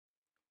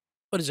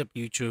What is up,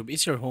 YouTube?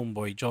 It's your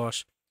homeboy,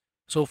 Josh.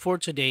 So, for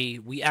today,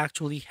 we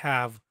actually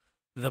have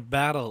the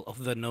battle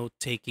of the note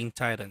taking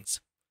titans.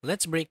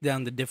 Let's break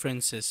down the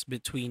differences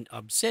between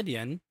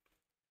Obsidian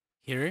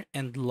here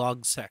and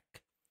Logseq.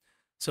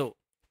 So,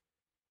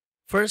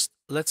 first,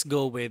 let's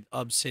go with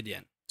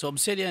Obsidian. So,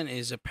 Obsidian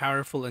is a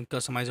powerful and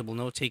customizable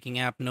note taking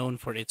app known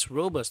for its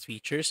robust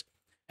features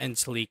and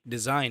sleek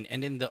design.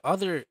 And in the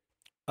other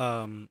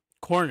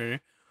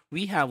corner,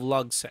 we have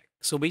Logseq.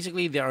 So,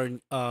 basically, they are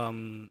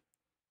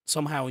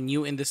somehow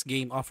new in this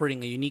game,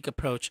 offering a unique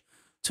approach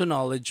to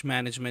knowledge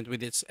management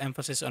with its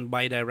emphasis on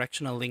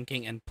bidirectional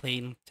linking and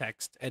plain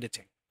text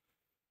editing.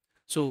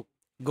 So,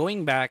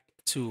 going back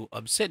to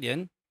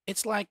Obsidian,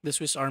 it's like the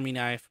Swiss Army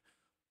knife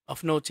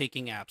of note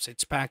taking apps.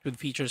 It's packed with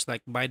features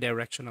like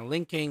bidirectional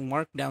linking,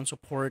 markdown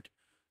support,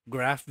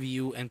 graph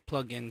view, and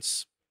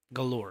plugins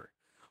galore.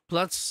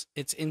 Plus,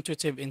 its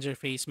intuitive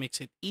interface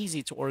makes it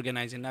easy to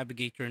organize and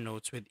navigate your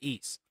notes with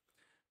ease.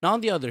 Now,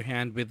 on the other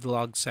hand, with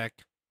Logseq,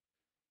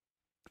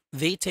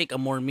 they take a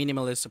more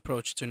minimalist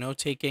approach to note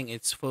taking.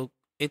 Its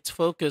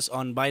focus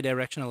on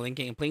bidirectional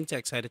linking and plain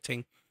text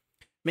editing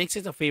makes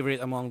it a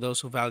favorite among those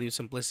who value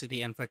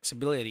simplicity and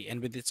flexibility. And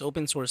with its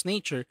open source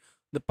nature,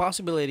 the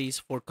possibilities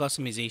for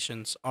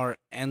customizations are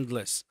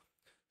endless.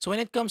 So when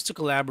it comes to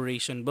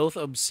collaboration, both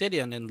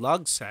Obsidian and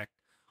Logseq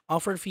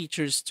offer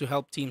features to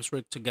help teams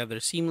work together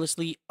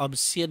seamlessly.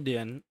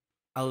 Obsidian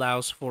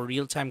allows for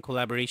real-time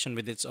collaboration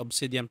with its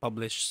Obsidian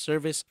published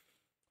service,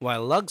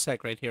 while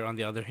Logseq right here on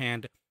the other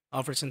hand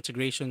offers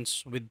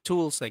integrations with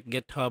tools like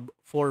GitHub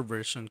for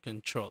version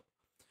control.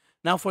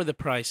 Now for the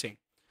pricing.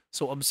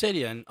 So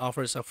Obsidian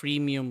offers a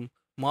freemium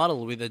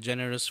model with a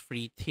generous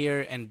free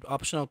tier and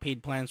optional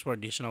paid plans for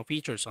additional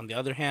features. On the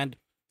other hand,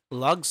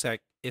 Logseq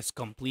is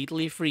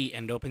completely free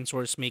and open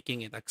source,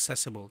 making it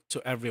accessible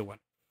to everyone.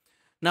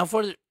 Now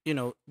for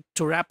to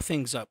wrap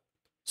things up.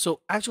 So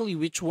actually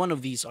which one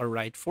of these are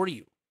right for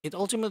you? It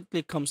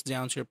ultimately comes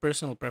down to your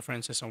personal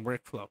preferences and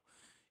workflow.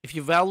 If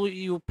you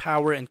value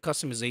power and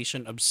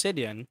customization,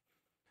 Obsidian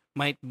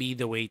might be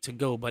the way to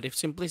go. But if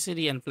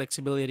simplicity and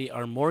flexibility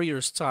are more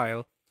your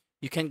style,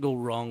 you can't go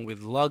wrong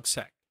with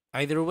Logseq.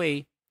 Either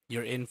way,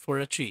 you're in for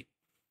a treat.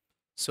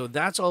 So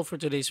that's all for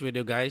today's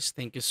video, guys.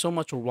 Thank you so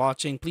much for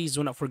watching. Please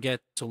do not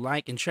forget to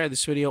like and share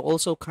this video.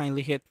 Also,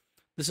 kindly hit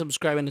the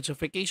subscribe and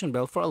notification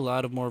bell for a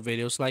lot of more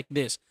videos like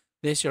this.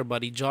 This is your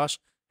buddy Josh,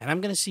 and I'm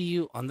going to see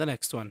you on the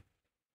next one.